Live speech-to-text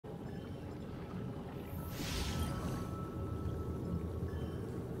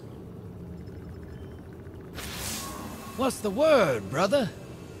What's the word, brother?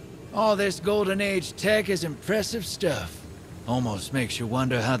 All this Golden Age tech is impressive stuff. Almost makes you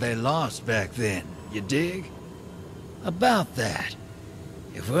wonder how they lost back then, you dig? About that,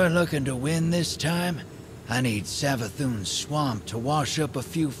 if we're looking to win this time, I need Savathun's swamp to wash up a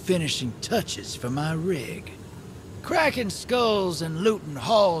few finishing touches for my rig. Cracking skulls and looting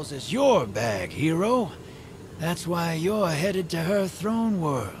halls is your bag, hero. That's why you're headed to her throne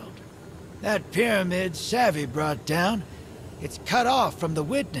world. That pyramid Savvy brought down, it's cut off from the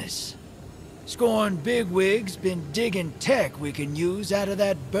witness. Scorn bigwigs been digging tech we can use out of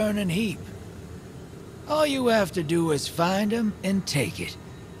that burning heap. All you have to do is find 'em and take it.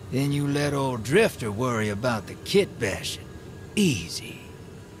 Then you let old Drifter worry about the kit bashing. Easy.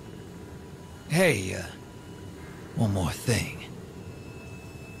 Hey, one more thing.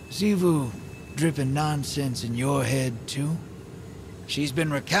 Xivu dripping nonsense in your head, too? She's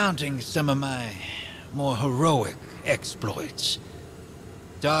been recounting some of my more heroic exploits.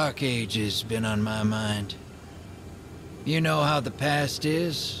 Dark Age's been on my mind. You know how the past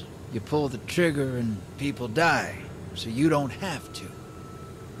is. You pull the trigger and people die, so you don't have to.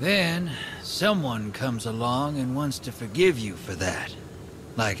 Then, someone comes along and wants to forgive you for that.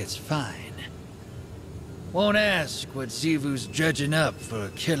 Like it's fine. Won't ask what Xivu's dredging up for a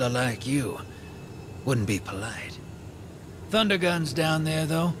killer like you. Wouldn't be polite. Thundergun's down there,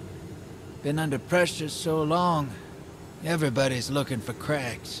 though. Been under pressure so long, everybody's looking for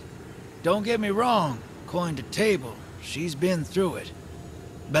cracks. Don't get me wrong, coin to table, she's been through it.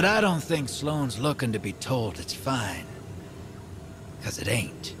 But I don't think Sloane's looking to be told it's fine. 'Cause it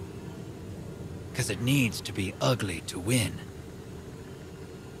ain't. 'Cause it needs to be ugly to win.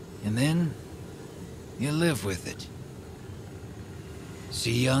 And then, you live with it.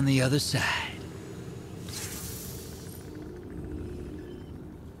 See you on the other side.